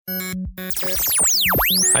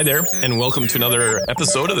Hi there, and welcome to another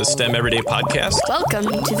episode of the STEM Everyday Podcast.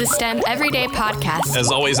 Welcome to the STEM Everyday Podcast. As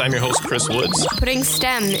always, I'm your host, Chris Woods. Putting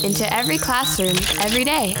STEM into every classroom, every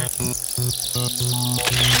day.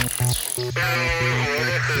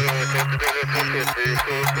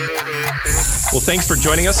 Well, thanks for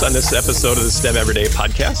joining us on this episode of the STEM Everyday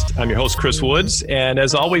Podcast. I'm your host, Chris Woods, and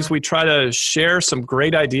as always, we try to share some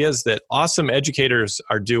great ideas that awesome educators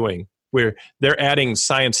are doing, where they're adding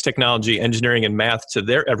science, technology, engineering, and math to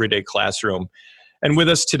their everyday classroom. And with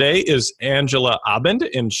us today is Angela Abend,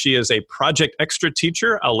 and she is a Project Extra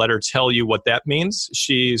teacher. I'll let her tell you what that means.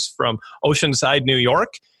 She's from Oceanside, New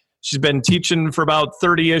York. She's been teaching for about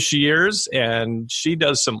 30-ish years, and she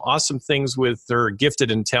does some awesome things with her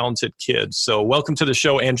gifted and talented kids. So welcome to the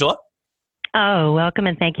show, Angela. Oh, welcome,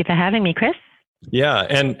 and thank you for having me, Chris. Yeah,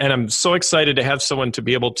 and I'm so excited to have someone to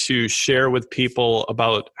be able to share with people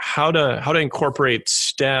about how to incorporate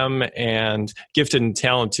STEM and gifted and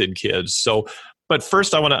talented kids. So, but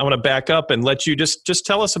first, I want to back up and let you just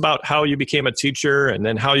tell us about how you became a teacher, and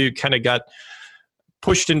then how you kind of got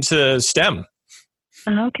pushed into STEM.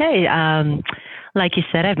 Okay. Like you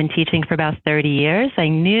said, I've been teaching for about 30 years. I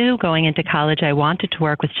knew going into college I wanted to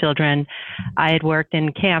work with children. I had worked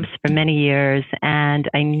in camps for many years, and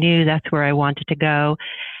I knew that's where I wanted to go.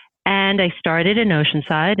 And I started in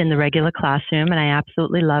Oceanside in the regular classroom, and I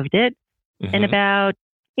absolutely loved it. Mm-hmm. And about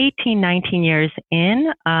 18, 19 years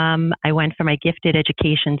in, I went for my gifted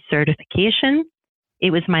education certification.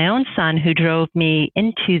 It was my own son who drove me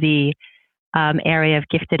into the area of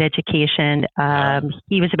gifted education.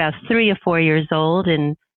 He was about 3 or 4 years old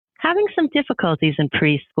and having some difficulties in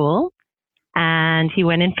preschool. And he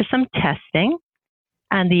went in for some testing.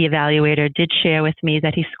 And the evaluator did share with me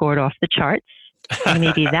that he scored off the charts. And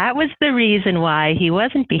maybe that was the reason why he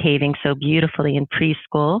wasn't behaving so beautifully in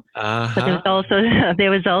preschool. Uh-huh. But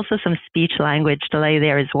there was also some speech language delay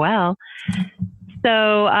there as well.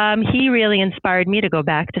 So he really inspired me to go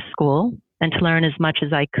back to school and to learn as much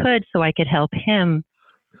as I could so I could help him.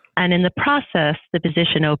 And in the process, the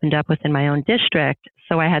position opened up within my own district.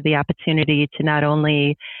 So I had the opportunity to not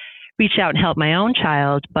only reach out and help my own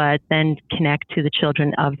child, but then connect to the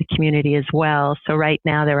children of the community as well. So right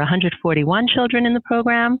now there are 141 children in the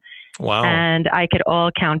program. Wow. And I could all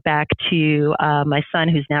count back to my son,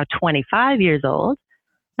 who's now 25 years old,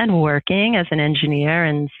 and working as an engineer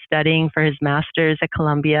and studying for his master's at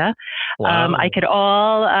Columbia. Wow. I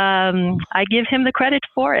give him the credit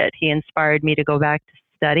for it. He inspired me to go back to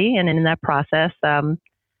study. And in that process,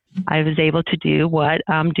 I was able to do what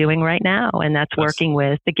I'm doing right now. And that's working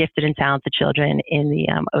with the gifted and talented children in the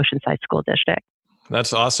Oceanside School District.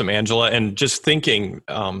 That's awesome, Angela. And just thinking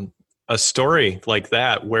a story like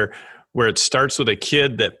that where it starts with a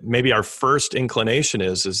kid that maybe our first inclination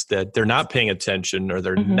is that they're not paying attention or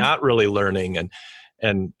they're mm-hmm. not really learning.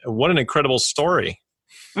 And what an incredible story.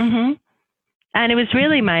 Mm-hmm. And it was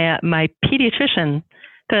really my pediatrician,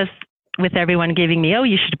 because with everyone giving me, oh,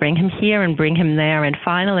 you should bring him here and bring him there. And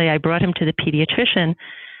finally, I brought him to the pediatrician.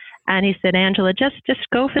 And he said, Angela, just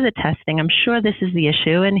go for the testing. I'm sure this is the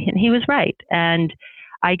issue. And he was right. And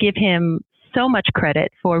I give him so much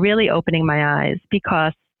credit for really opening my eyes,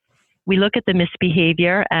 because we look at the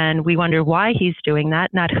misbehavior and we wonder why he's doing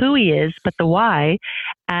that, not who he is, but the why.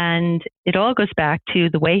 And it all goes back to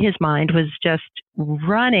the way his mind was just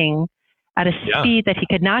running at a speed that he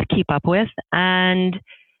could not keep up with. And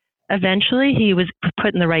eventually he was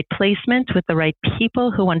put in the right placement with the right people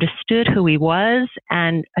who understood who he was,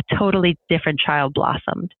 and a totally different child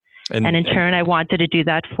blossomed. And in turn, I wanted to do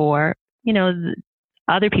that for,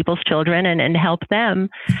 other people's children and help them.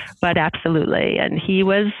 But absolutely. And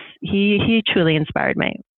he truly inspired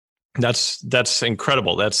me. That's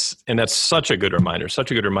incredible. That's such a good reminder for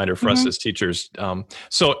mm-hmm. us as teachers.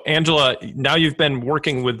 So Angela, now you've been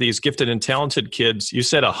working with these gifted and talented kids. You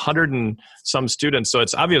said 100 and some students. So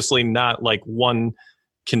it's obviously not like one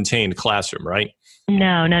contained classroom, right?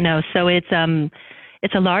 No. So it's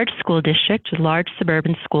a large school district, a large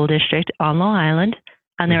suburban school district on Long Island.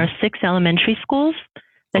 And there are 6 elementary schools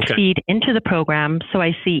that feed into the program. So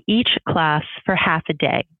I see each class for half a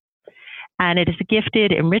day. And it is a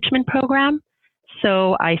gifted enrichment program.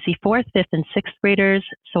 So I see 4th, 5th, and 6th graders.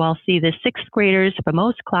 So I'll see the 6th graders for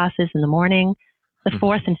most classes in the morning. The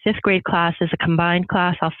 4th and 5th grade class is a combined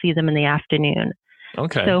class. I'll see them in the afternoon.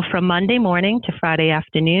 Okay. So from Monday morning to Friday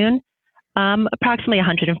afternoon, approximately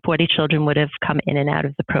 140 children would have come in and out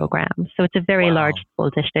of the program. So it's a very large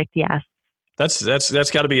school district, yes.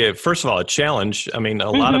 That's got to be first of all, a challenge. I mean,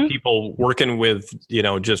 a lot of people working with,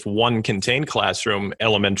 just one contained classroom,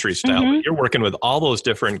 elementary style, but you're working with all those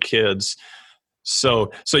different kids.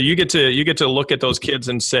 So you get to look at those kids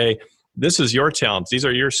and say, this is your talents. These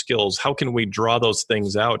are your skills. How can we draw those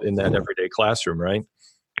things out in that everyday classroom, right?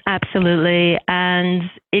 Absolutely. And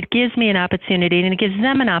it gives me an opportunity, and it gives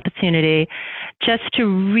them an opportunity just to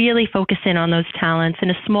really focus in on those talents in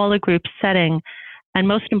a smaller group setting. And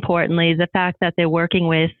most importantly, the fact that they're working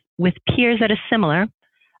with peers that are similar.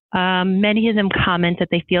 Many of them comment that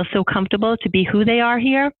they feel so comfortable to be who they are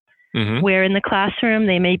here, where in the classroom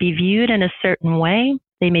they may be viewed in a certain way.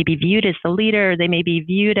 They may be viewed as the leader. They may be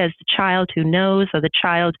viewed as the child who knows, or the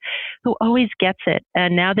child who always gets it.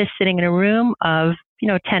 And now they're sitting in a room of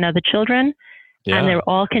 10 other children, and they're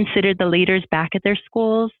all considered the leaders back at their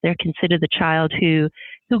schools. They're considered the child who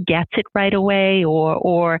gets it right away,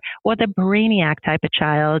 or the brainiac type of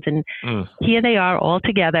child. And here they are all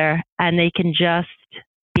together, and they can just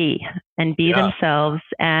be themselves,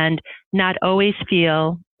 and not always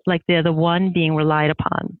feel like they're the one being relied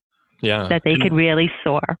upon. Yeah, that they could really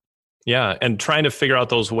soar. Yeah, and trying to figure out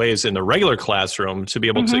those ways in the regular classroom to be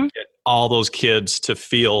able to get all those kids to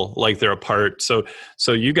feel like they're a part. So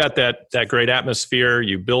you got that great atmosphere.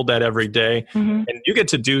 You build that every day, and you get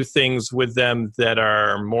to do things with them that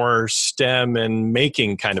are more STEM and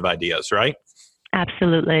making kind of ideas, right?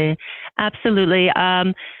 Absolutely.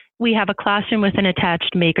 We have a classroom with an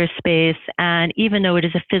attached makerspace, and even though it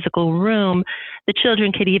is a physical room, the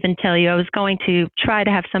children could even tell you, I was going to try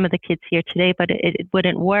to have some of the kids here today, but it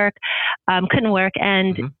wouldn't work, couldn't work.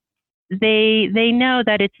 And they know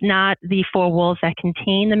that it's not the four walls that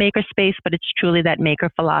contain the makerspace, but it's truly that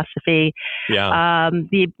maker philosophy. Yeah.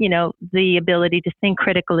 The ability to think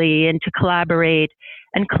critically and to collaborate,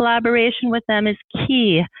 and collaboration with them is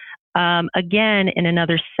key. Again, in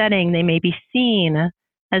another setting, they may be seen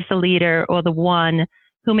as the leader or the one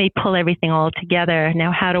who may pull everything all together.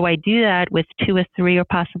 Now, how do I do that with 2 or 3 or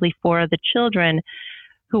possibly 4 of the children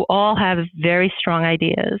who all have very strong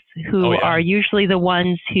ideas, who are usually the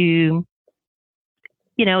ones who,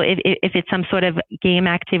 if it's some sort of game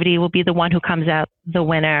activity, will be the one who comes out the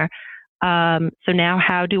winner. So now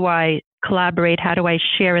how do I collaborate? How do I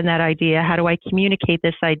share in that idea? How do I communicate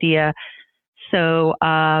this idea? So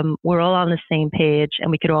we're all on the same page, and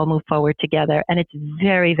we could all move forward together. And it's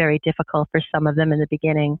very, very difficult for some of them in the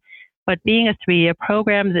beginning. But being a 3-year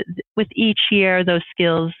program, with each year, those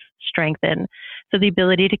skills strengthen. So the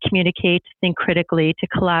ability to communicate, to think critically, to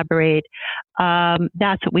collaborate,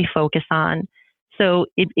 that's what we focus on. So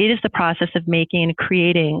it is the process of making and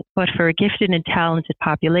creating. But for a gifted and talented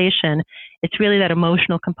population, it's really that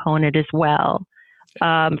emotional component as well.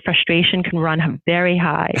 Frustration can run very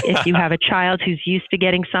high. If you have a child who's used to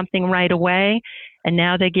getting something right away, and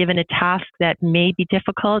now they're given a task that may be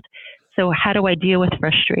difficult. So how do I deal with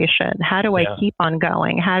frustration? How do I keep on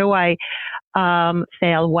going? How do I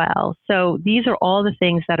fail well? So these are all the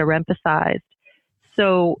things that are emphasized.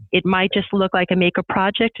 So it might just look like a maker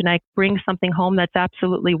project, and I bring something home that's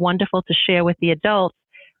absolutely wonderful to share with the adults,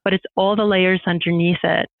 but it's all the layers underneath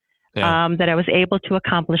it. That I was able to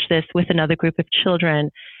accomplish this with another group of children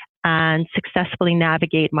and successfully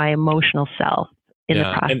navigate my emotional self in the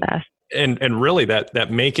process. And really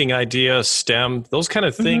that making idea, STEM, those kind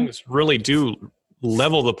of things really do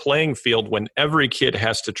level the playing field when every kid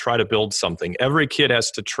has to try to build something. Every kid has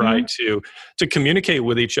to try to communicate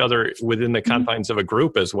with each other within the confines of a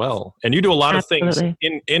group as well. And you do a lot of things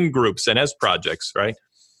in groups and as projects, right?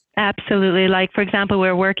 Absolutely. Like, for example,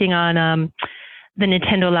 we're working on the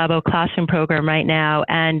Nintendo Labo Classroom program right now,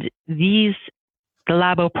 and the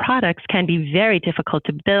Labo products can be very difficult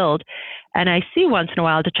to build. And I see once in a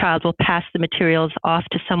while the child will pass the materials off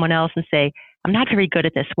to someone else and say, I'm not very good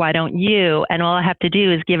at this. Why don't you? And all I have to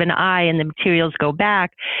do is give an eye and the materials go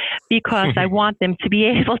back, because I want them to be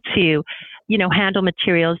able to, handle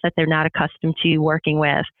materials that they're not accustomed to working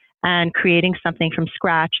with, and creating something from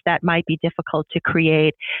scratch that might be difficult to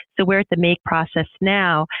create. So we're at the make process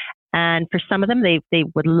now. And for some of them, they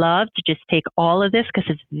would love to just take all of this because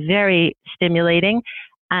it's very stimulating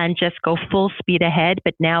and just go full speed ahead.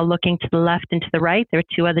 But now looking to the left and to the right, there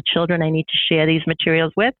are 2 other children I need to share these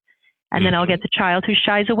materials with. And then I'll get the child who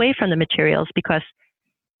shies away from the materials because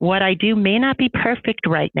what I do may not be perfect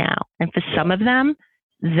right now. And for some of them,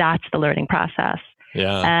 that's the learning process.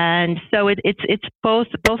 Yeah. And so it's both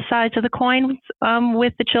sides of the coin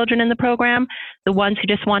with the children in the program, the ones who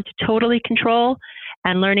just want to totally control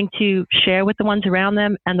and learning to share with the ones around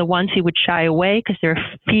them, and the ones who would shy away because they're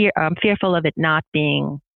fearful of it not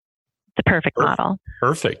being the perfect model.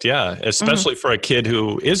 Perfect. Yeah. Especially for a kid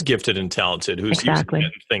who is gifted and talented, who's used to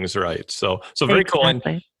getting things right. So very cool.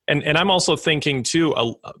 And I'm also thinking too,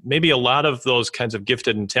 maybe a lot of those kinds of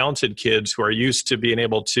gifted and talented kids who are used to being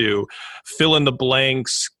able to fill in the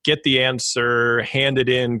blanks, get the answer, hand it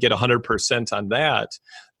in, get 100% on that.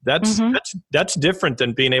 That's different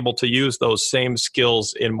than being able to use those same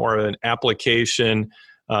skills in more of an application,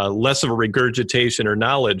 less of a regurgitation or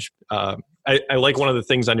knowledge. I like one of the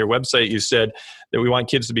things on your website you said that we want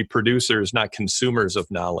kids to be producers, not consumers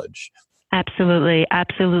of knowledge. Absolutely,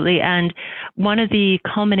 absolutely. And one of the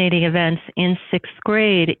culminating events in sixth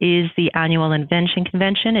grade is the annual invention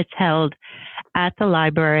convention. It's held at the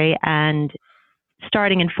library, and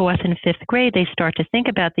starting in fourth and fifth grade, they start to think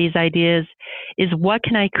about these ideas. Is what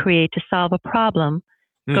can I create to solve a problem?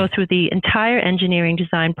 Go through the entire engineering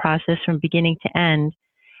design process from beginning to end.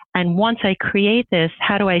 And once I create this,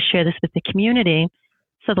 how do I share this with the community?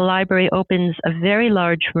 So the library opens a very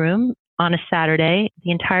large room on a Saturday.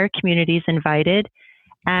 The entire community is invited.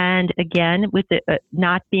 And again, with the,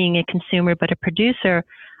 not being a consumer but a producer,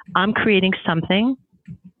 I'm creating something.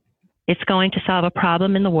 It's going to solve a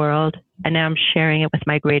problem in the world, and now I'm sharing it with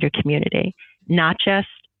my greater community, not just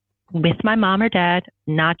with my mom or dad,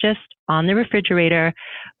 not just on the refrigerator,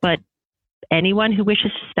 but anyone who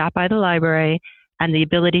wishes to stop by the library, and the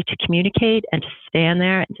ability to communicate and to stand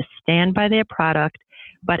there and to stand by their product.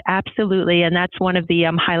 But absolutely, and that's one of the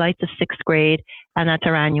highlights of sixth grade, and that's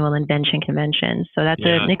our annual invention convention. So that's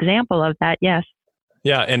an example of that, yes.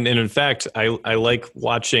 Yeah, and in fact, I like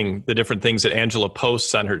watching the different things that Angela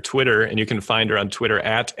posts on her Twitter, and you can find her on Twitter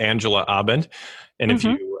at Angela Abend. And if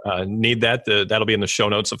you need that, that'll be in the show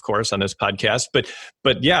notes, of course, on this podcast.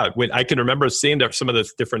 But yeah, I can remember seeing some of the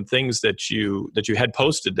different things that you had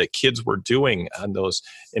posted that kids were doing on those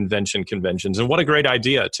invention conventions. And what a great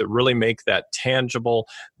idea to really make that tangible.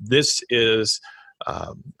 This is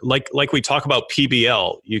like we talk about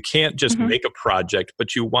PBL. You can't just make a project,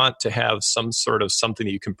 but you want to have some sort of something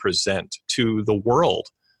that you can present to the world.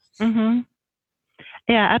 Yeah,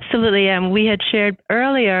 absolutely. And we had shared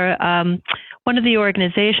earlier, one of the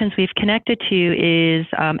organizations we've connected to is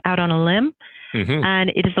Out on a Limb.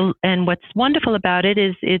 And it is, and what's wonderful about it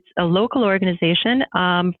is it's a local organization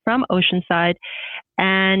from Oceanside,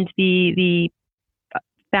 and the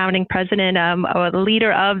founding president or the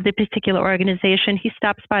leader of the particular organization, he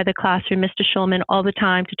stops by the classroom, Mr. Schulman, all the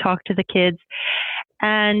time to talk to the kids.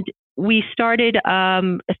 And we started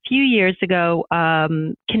a few years ago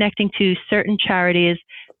connecting to certain charities,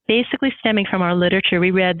 basically stemming from our literature.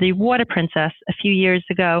 We read The Water Princess a few years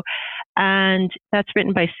ago, and that's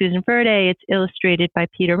written by Susan Verde. It's illustrated by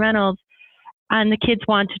Peter Reynolds. And the kids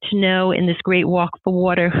wanted to know, in this great walk for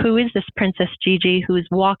water, who is this Princess Gigi who is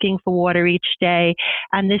walking for water each day?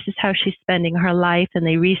 And this is how she's spending her life. And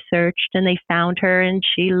they researched and they found her, and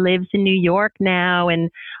she lives in New York now. And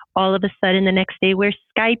all of a sudden, the next day, we're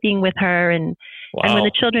Skyping with her. And when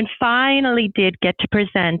the children finally did get to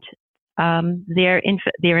present their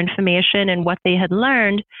information and what they had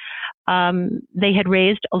learned, they had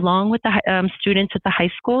raised, along with the students at the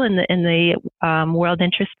high school in the World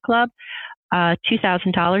Interest Club,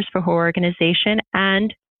 $2,000 for her organization,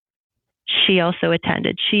 and she also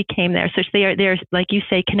attended. She came there. So there's, like you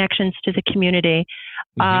say, connections to the community.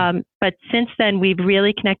 But since then, we've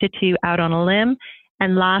really connected to Out on a Limb.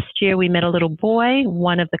 And last year, we met a little boy,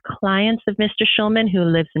 one of the clients of Mr. Schulman, who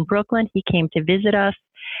lives in Brooklyn. He came to visit us.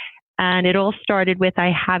 And it all started with,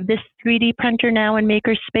 I have this 3D printer now in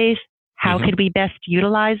Makerspace. How could we best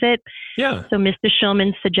utilize it? Yeah. So Mr.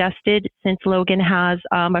 Schulman suggested, since Logan has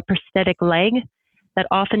a prosthetic leg, that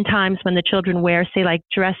oftentimes when the children wear, say, like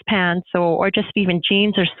dress pants or just even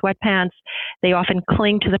jeans or sweatpants, they often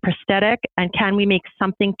cling to the prosthetic. And can we make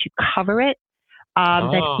something to cover it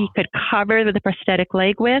that he could cover the prosthetic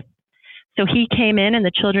leg with? So he came in and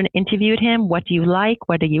the children interviewed him. What do you like?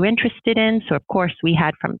 What are you interested in? So, of course, we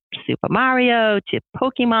had from Super Mario to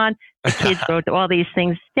Pokemon. The kids wrote all these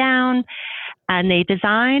things down, and they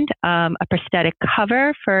designed a prosthetic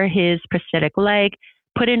cover for his prosthetic leg,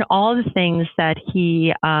 put in all the things that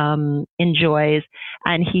he enjoys,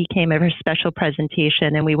 and he came over a special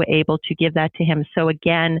presentation, and we were able to give that to him. So,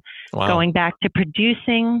 again, going back to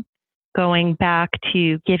producing, going back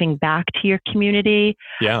to giving back to your community.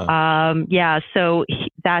 So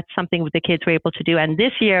that's something the kids were able to do. And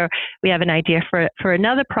this year we have an idea for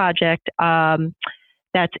another project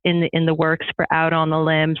that's in the works for Out on the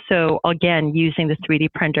Limb. So again, using the 3D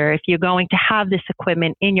printer. If you're going to have this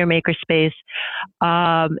equipment in your makerspace,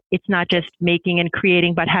 it's not just making and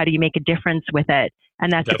creating, but how do you make a difference with it?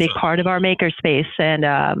 And that's a big part of our makerspace. And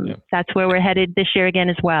that's where we're headed this year again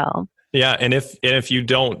as well. Yeah, and if you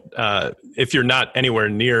don't, if you're not anywhere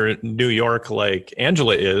near New York like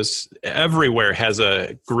Angela is, everywhere has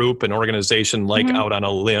a group, an organization like Out on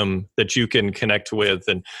a Limb that you can connect with,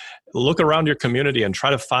 and look around your community and try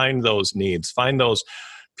to find those needs, find those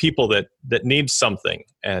people that need something,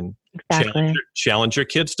 and challenge your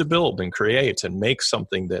kids to build and create and make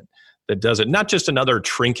something that does it. Not just another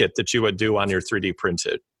trinket that you would do on your 3D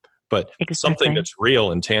printed, but something that's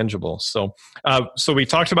real and tangible. So we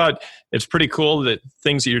talked about, it's pretty cool that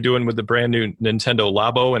things that you're doing with the brand new Nintendo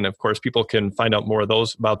Labo, and of course people can find out more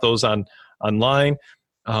about those online.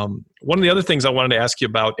 One of the other things I wanted to ask you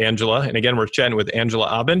about, Angela, and again, we're chatting with Angela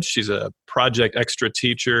Abend. She's a Project Extra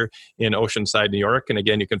teacher in Oceanside, New York. And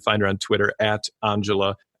again, you can find her on Twitter at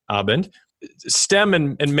Angela Abend. STEM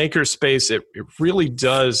and Makerspace, it really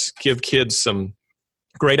does give kids some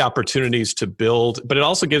great opportunities to build, but it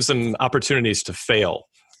also gives them opportunities to fail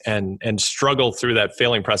and struggle through that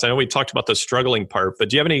failing process. I know we talked about the struggling part, but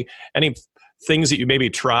do you have any things that you maybe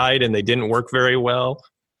tried and they didn't work very well?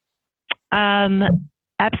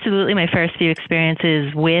 Absolutely. My first few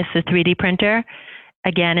experiences with the 3D printer,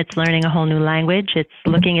 again, it's learning a whole new language. It's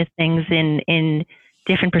looking at things in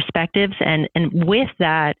different perspectives, and with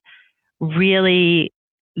that, really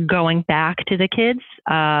going back to the kids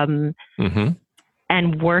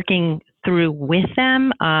and working through with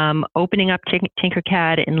them, opening up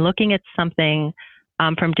Tinkercad and looking at something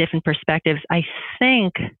from different perspectives. I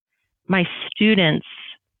think my students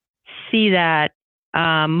see that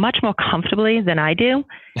much more comfortably than I do.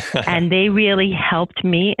 And they really helped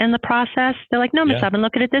me in the process. They're like, no, Miss Abend,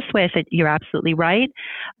 look at it this way. I said, you're absolutely right.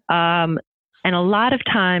 And a lot of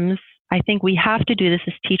times, I think we have to do this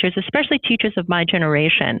as teachers, especially teachers of my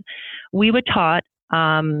generation. We were taught,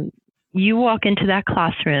 you walk into that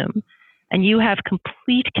classroom and you have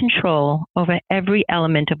complete control over every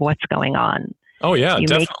element of what's going on. Oh yeah,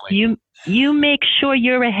 definitely. You make sure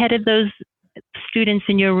you're ahead of those students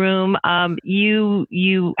in your room.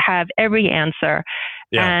 You have every answer.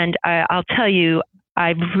 Yeah. And I'll tell you,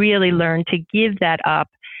 I've really learned to give that up.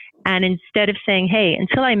 And instead of saying, hey,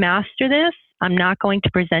 until I master this, I'm not going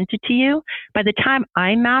to present it to you. By the time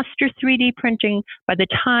I master 3D printing, by the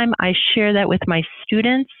time I share that with my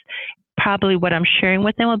students, probably what I'm sharing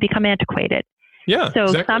with them will become antiquated. Yeah.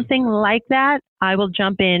 So something like that, I will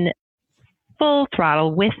jump in full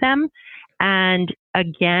throttle with them. And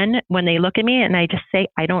again, when they look at me and I just say,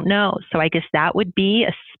 I don't know. So I guess that would be,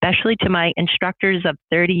 especially to my instructors of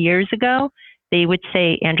 30 years ago, they would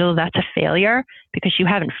say, Angela, that's a failure because you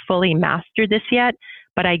haven't fully mastered this yet.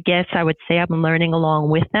 But I guess I would say I'm learning along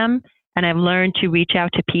with them. And I've learned to reach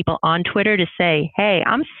out to people on Twitter to say, hey,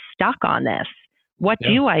 I'm stuck on this. What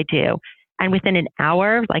do I do? And within an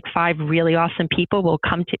hour, like 5 really awesome people will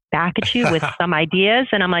come back at you with some ideas.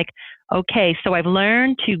 And I'm like, okay, so I've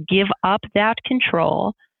learned to give up that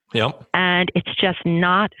control. Yep. And it's just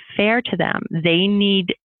not fair to them. They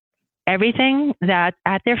need everything that's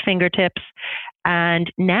at their fingertips.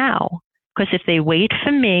 And now, because if they wait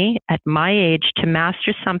for me at my age to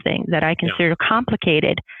master something that I consider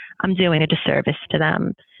complicated, I'm doing a disservice to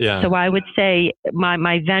them. Yeah. So I would say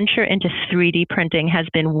my venture into 3D printing has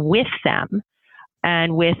been with them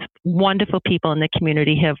and with wonderful people in the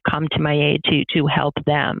community who have come to my aid to help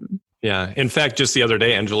them. Yeah. In fact, just the other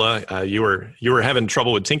day, Angela, you were having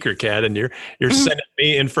trouble with Tinkercad, and you're sending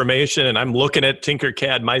me information, and I'm looking at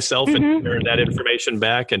Tinkercad myself and sharing that information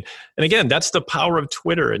back. And again, that's the power of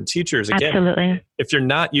Twitter and teachers. Again, absolutely. If you're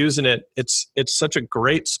not using it, it's such a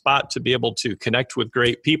great spot to be able to connect with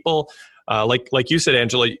great people. Like you said,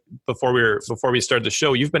 Angela, before we started the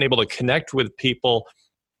show, you've been able to connect with people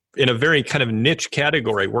in a very kind of niche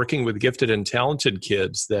category, working with gifted and talented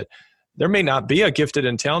kids that there may not be a gifted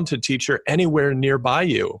and talented teacher anywhere nearby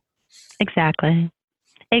you. Exactly.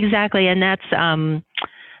 And that's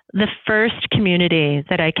the first community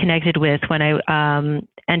that I connected with when I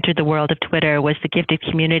entered the world of Twitter was the gifted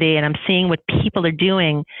community. And I'm seeing what people are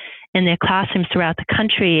doing in their classrooms throughout the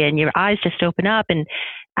country, and your eyes just open up and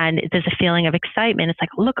there's a feeling of excitement. It's like,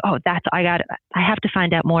 look, I have to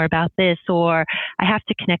find out more about this, or I have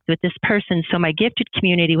to connect with this person. So my gifted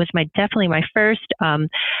community was definitely my first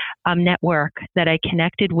network that I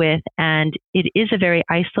connected with. And it is a very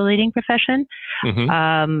isolating profession.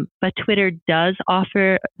 But Twitter does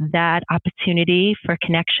offer that opportunity for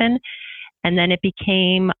connection. And then it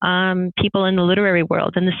became people in the literary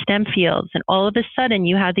world and the STEM fields. And all of a sudden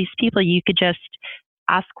you have these people you could just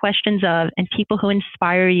ask questions of, and people who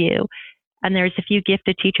inspire you. And there's a few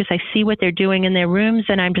gifted teachers. I see what they're doing in their rooms,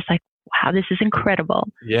 and I'm just like, wow, this is incredible.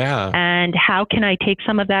 Yeah. And how can I take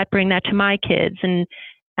some of that, bring that to my kids? And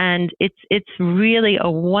And it's really a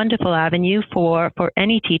wonderful avenue for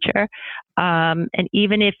any teacher. And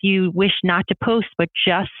even if you wish not to post, but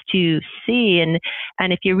just to see, and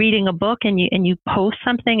if you're reading a book and you post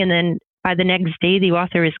something, and then by the next day the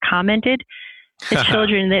author has commented, the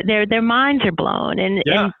children, their minds are blown. And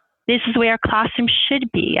this is where a classroom should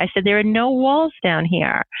be. I said, there are no walls down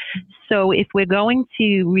here. So if we're going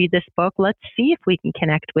to read this book, let's see if we can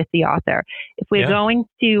connect with the author. If we're going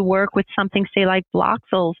to work with something, say like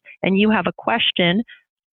Bloxels, and you have a question,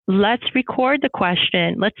 let's record the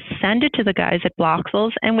question. Let's send it to the guys at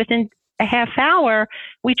Bloxels. And within a half hour,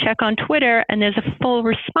 we check on Twitter and there's a full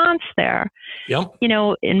response there. Yep. You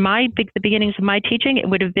know, in the beginnings of my teaching, it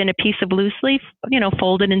would have been a piece of loose leaf,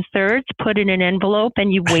 folded in thirds, put in an envelope,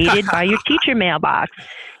 and you waited by your teacher mailbox.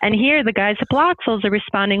 And here the guys at Bloxels are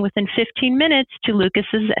responding within 15 minutes to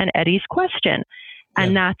Lucas's and Eddie's question.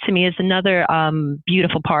 And that to me is another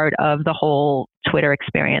beautiful part of the whole Twitter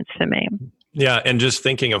experience for me. Yeah, and just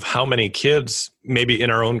thinking of how many kids maybe in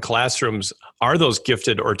our own classrooms are those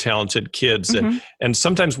gifted or talented kids, and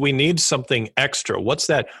sometimes we need something extra. What's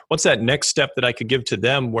that next step that I could give to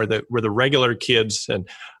them where the regular kids and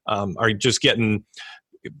are just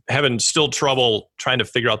having still trouble trying to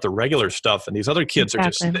figure out the regular stuff, and these other kids are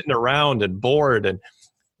just sitting around and bored. And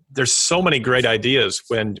there's so many great ideas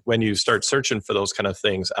when you start searching for those kind of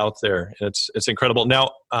things out there. And it's incredible.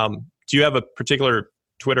 Now, do you have a particular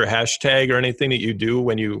Twitter hashtag or anything that you do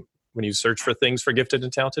when you search for things for gifted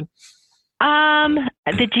and talented? The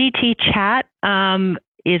GT chat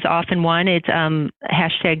is often one. It's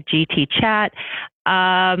hashtag GT chat.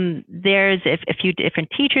 There's a few different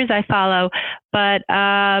teachers I follow, but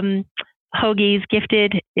Hoagie's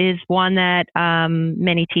Gifted is one that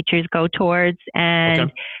many teachers go towards.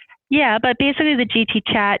 And yeah, but basically the GT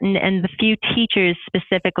chat and the few teachers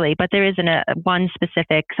specifically, but there isn't one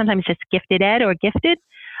specific. Sometimes it's Gifted Ed or Gifted,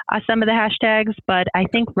 some of the hashtags. But I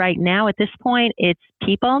think right now at this point it's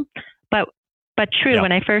people. But true,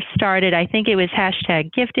 when I first started, I think it was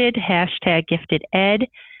hashtag Gifted Ed,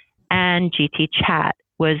 and GT chat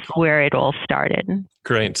was where it all started.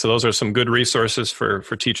 Great. So those are some good resources for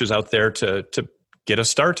teachers out there to get a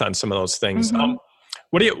start on some of those things.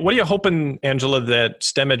 What are you hoping, Angela, that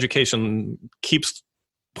STEM education keeps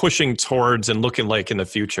pushing towards and looking like in the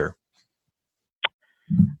future?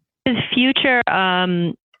 The future,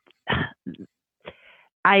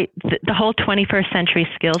 the whole 21st century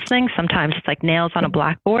skills thing, sometimes it's like nails on a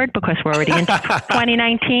blackboard because we're already in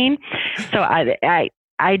 2019. So I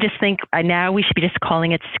just think now we should be just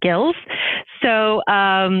calling it skills. So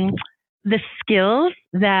the skills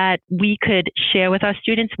that we could share with our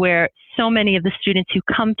students, where so many of the students who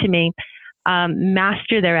come to me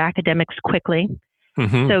master their academics quickly.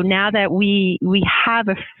 So now that we have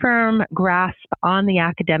a firm grasp on the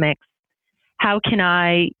academics, how can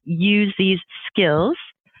I use these skills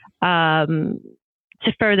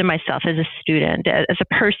to further myself as a student, as a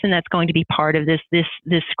person that's going to be part of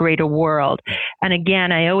this greater world? And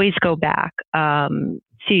again, I always go back to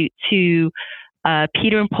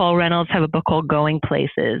Peter and Paul Reynolds have a book called Going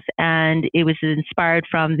Places, and it was inspired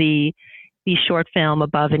from the short film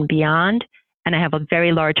Above and Beyond. And I have a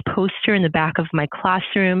very large poster in the back of my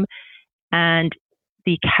classroom, and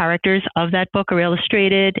the characters of that book are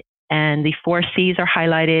illustrated, and the 4 C's are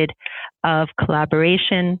highlighted of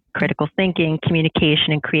collaboration, critical thinking,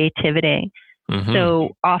 communication, and creativity.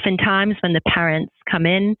 So oftentimes when the parents come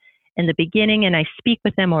in the beginning and I speak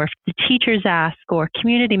with them, or if the teachers ask or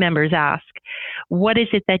community members ask, what is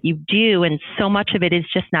it that you do? And so much of it is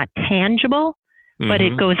just not tangible, but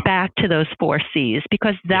it goes back to those 4 C's,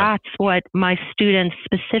 because that's what my students,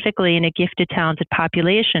 specifically in a gifted, talented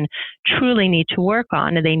population, truly need to work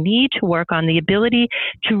on. And they need to work on the ability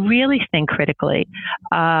to really think critically,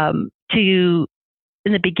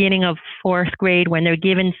 in the beginning of 4th grade, when they're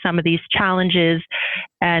given some of these challenges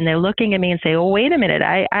and they're looking at me and say, oh, wait a minute,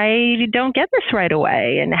 I don't get this right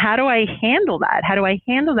away. And how do I handle that? How do I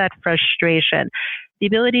handle that frustration? The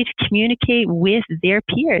ability to communicate with their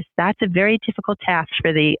peers, that's a very difficult task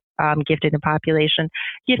for the gifted and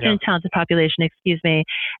talented population,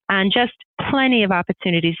 and just plenty of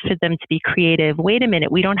opportunities for them to be creative. Wait a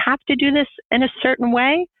minute, we don't have to do this in a certain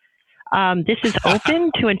way. This is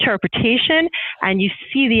open to interpretation, and you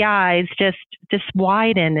see the eyes just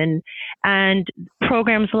widen, and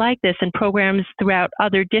programs like this and programs throughout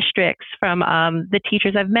other districts from the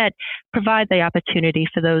teachers I've met provide the opportunity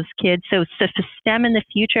for those kids. So for STEM in the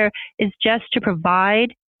future is just to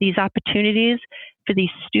provide these opportunities for these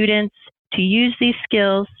students to use these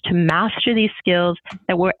skills, to master these skills,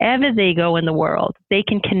 that wherever they go in the world, they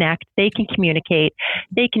can connect, they can communicate,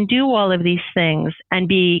 they can do all of these things and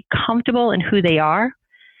be comfortable in who they are,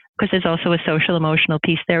 because there's also a social emotional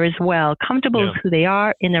piece there as well. Comfortable with who they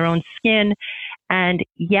are in their own skin. And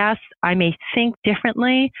yes, I may think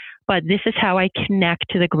differently, but this is how I connect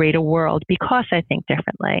to the greater world because I think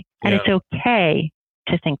differently. And it's okay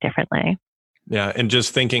to think differently. Yeah, and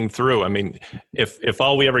just thinking through. I mean, if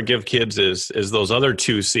all we ever give kids is those other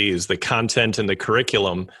two C's, the content and the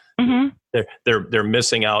curriculum, they're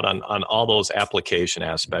missing out on all those application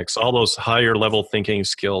aspects, all those higher level thinking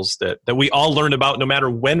skills that we all learned about no matter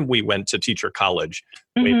when we went to teacher college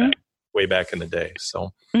way back in the day.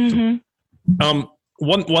 So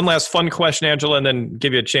one last fun question, Angela, and then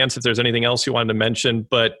give you a chance if there's anything else you wanted to mention.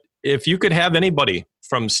 But if you could have anybody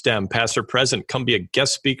from STEM, past or present, come be a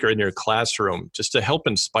guest speaker in your classroom just to help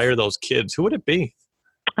inspire those kids, who would it be?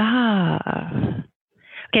 Okay,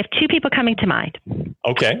 I have two people coming to mind.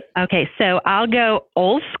 Okay, so I'll go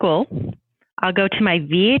old school. I'll go to my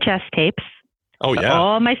VHS tapes. Oh, yeah.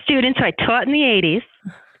 All my students who I taught in the 80s,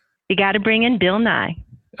 you got to bring in Bill Nye.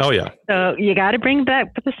 Oh, yeah. So you got to bring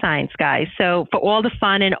back the science guy. So for all the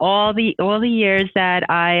fun and all the years that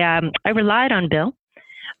I relied on Bill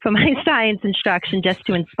for my science instruction just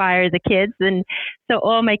to inspire the kids. And so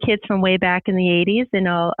all my kids from way back in the 80s and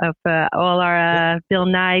all our Bill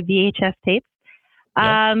Nye VHS tapes.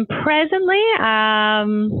 Yep. Presently,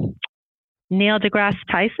 Neil deGrasse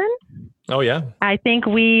Tyson. Oh, yeah. I think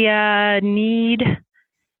we need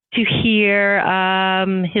to hear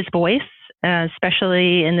his voice,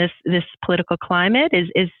 especially in this political climate,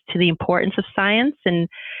 is to the importance of science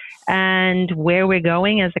and where we're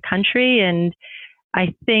going as a country. And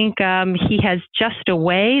I think he has just a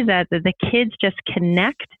way that the kids just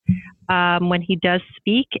connect when he does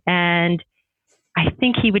speak. And I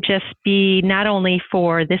think he would just be not only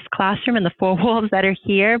for this classroom and the four walls that are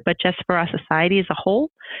here, but just for our society as a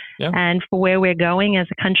whole. Yeah. And for where we're going as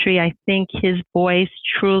a country, I think his voice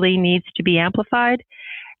truly needs to be amplified.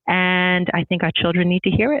 And I think our children need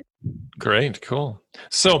to hear it. Great, cool.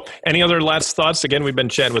 So any other last thoughts? Again, we've been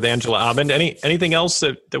chatting with Angela Abend. Anything else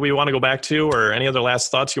that we want to go back to, or any other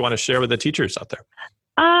last thoughts you want to share with the teachers out there?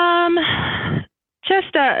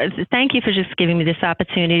 Just thank you for just giving me this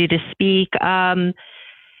opportunity to speak.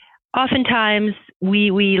 Oftentimes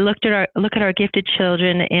we look at our gifted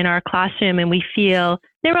children in our classroom and we feel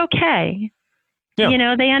they're okay. Yeah. You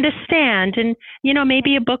know, they understand, and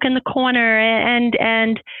maybe a book in the corner,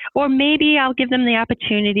 or maybe I'll give them the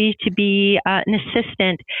opportunity to be an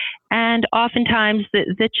assistant. And oftentimes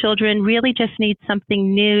the children really just need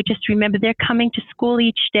something new. Just remember, they're coming to school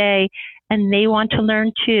each day, and they want to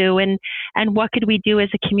learn too. And what could we do as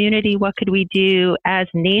a community? What could we do as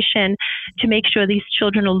a nation to make sure these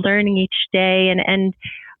children are learning each day and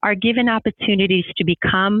are given opportunities to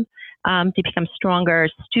become stronger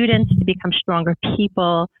students, to become stronger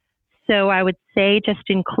people. So I would say, just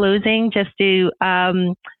in closing,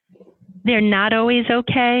 they're not always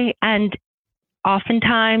okay. And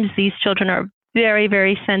oftentimes these children are very,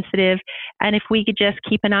 very sensitive. And if we could just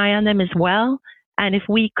keep an eye on them as well, and if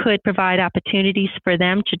we could provide opportunities for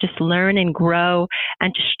them to just learn and grow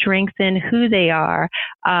and to strengthen who they are,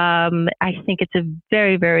 I think it's a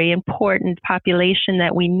very, very important population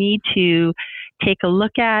that we need to take a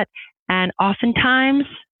look at. And oftentimes,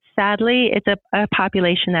 sadly, it's a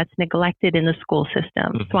population that's neglected in the school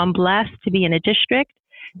system. Mm-hmm. So I'm blessed to be in a district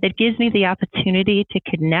that gives me the opportunity to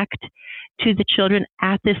connect to the children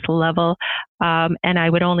at this level. And I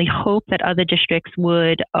would only hope that other districts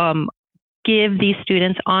would give these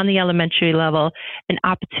students on the elementary level an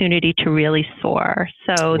opportunity to really soar.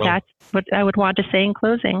 So that's what I would want to say in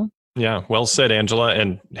closing. Yeah, well said, Angela.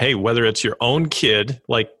 And hey, whether it's your own kid,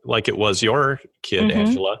 like it was your kid, mm-hmm.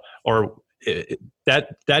 Angela, or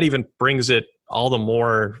that even brings it all the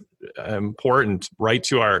more important right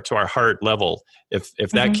to our heart level. If that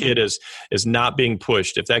mm-hmm. kid is not being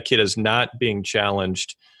pushed, if that kid is not being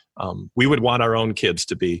challenged, we would want our own kids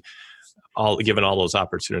to be given all those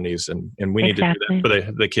opportunities, and we need to do that for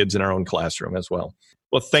the kids in our own classroom as well.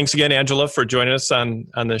 Well, thanks again, Angela, for joining us on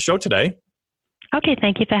the show today. Okay,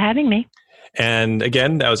 thank you for having me. And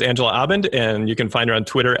again, that was Angela Abend, and you can find her on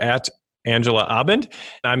Twitter at Angela Abend.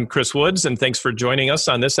 I'm Chris Woods, and thanks for joining us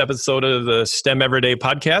on this episode of the STEM Everyday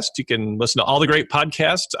podcast. You can listen to all the great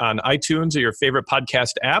podcasts on iTunes or your favorite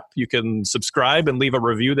podcast app. You can subscribe and leave a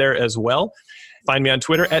review there as well. Find me on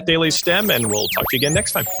Twitter at Daily STEM, and we'll talk to you again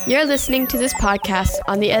next time. You're listening to this podcast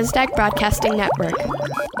on the ESDAC Broadcasting Network.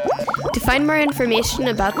 To find more information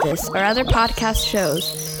about this or other podcast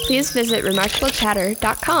shows, please visit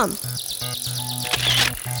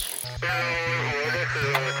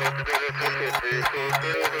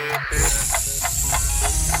remarkablechatter.com.